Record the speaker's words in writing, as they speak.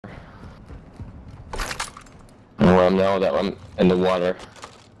No, that one in the water.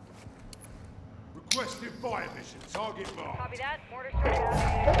 Requesting fire mission. Target marked. Copy that. Mortar strike.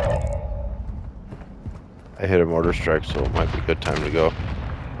 I hit a mortar strike, so it might be a good time to go.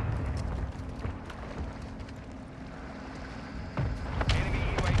 Enemy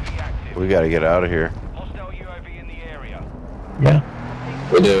UAV active. We gotta get out of here. Hostile UAV in the area. Yeah.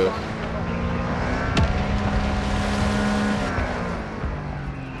 We do.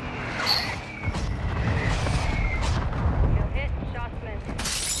 No hit. Shots missed.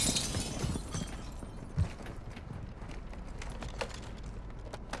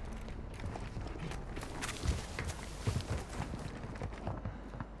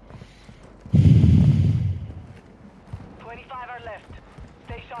 Are left.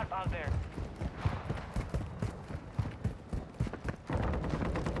 Stay sharp out there.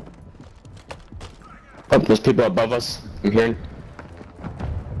 Oh, there's people above us. I'm hearing.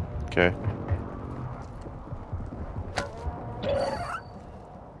 Okay.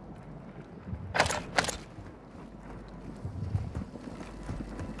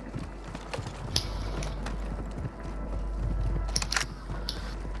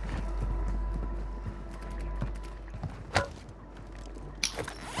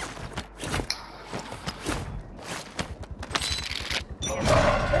 No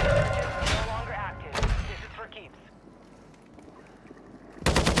longer active. This is for keeps.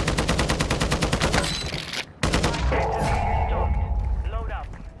 Load up.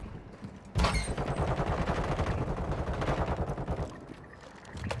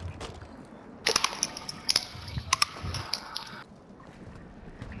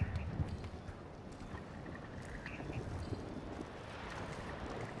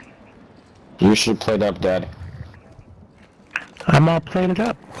 You should play it up, Dad. I'm all plated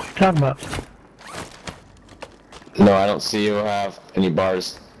up. What are you talking about? No, I don't see you have any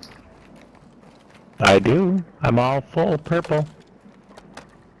bars. I do. I'm all full purple.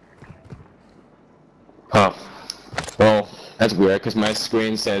 Huh. Well, that's weird, because my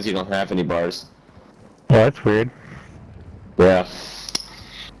screen says you don't have any bars. Well, that's weird. Yeah.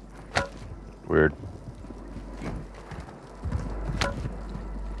 Weird.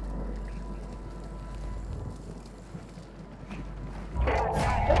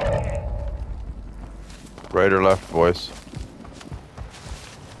 Right or left, boys?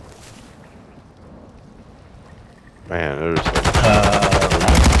 Man, there's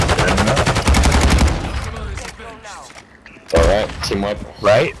Alright, team wipe.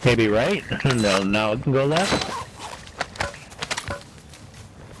 right? Maybe right? No, now it can go left.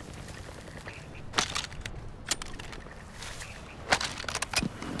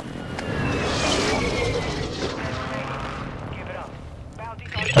 Give it up. Bounty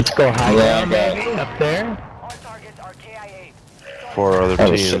target. Let's go high Yeah, ground, I got it. maybe, up there. All targets are KIA. 4 other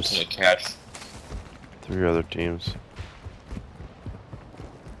Oh, shit, teams. to catch. 3 other teams.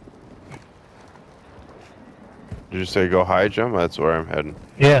 Did you say go high jump? That's where I'm heading.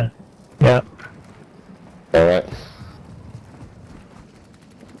 Yeah. Yeah. Alright.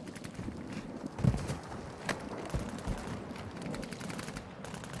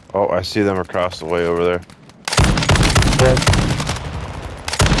 Oh, I see them across the way over there.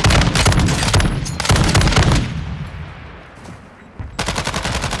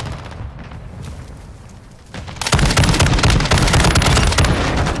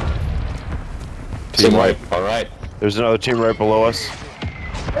 Team wipe. Alright. There's another team right below us.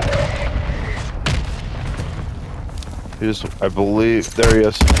 He just, I believe, there he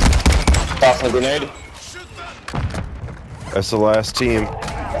is. Tossing a grenade. That's the last team. Move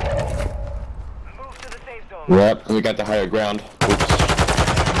to the safe zone. Yep, we got the higher ground. Oops.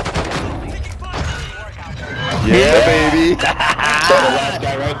 Yeah, baby. So the last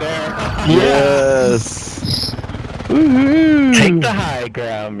guy right there. Yes. Woohoo. Take the high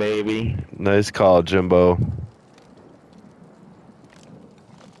ground, baby. Nice call, Jimbo.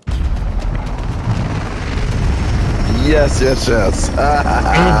 Yes, yes, yes.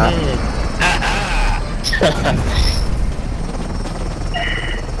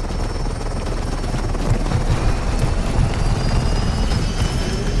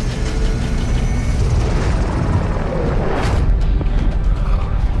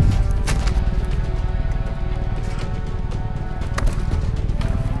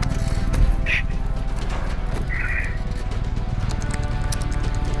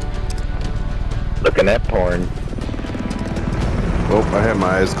 Looking at porn. Oh, I had my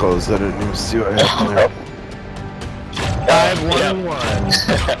eyes closed. I didn't even see what happened there. 5-1-1.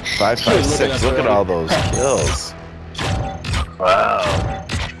 5-5-6. Look at all those kills. Wow.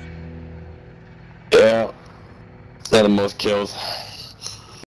 Yeah. They're the most kills.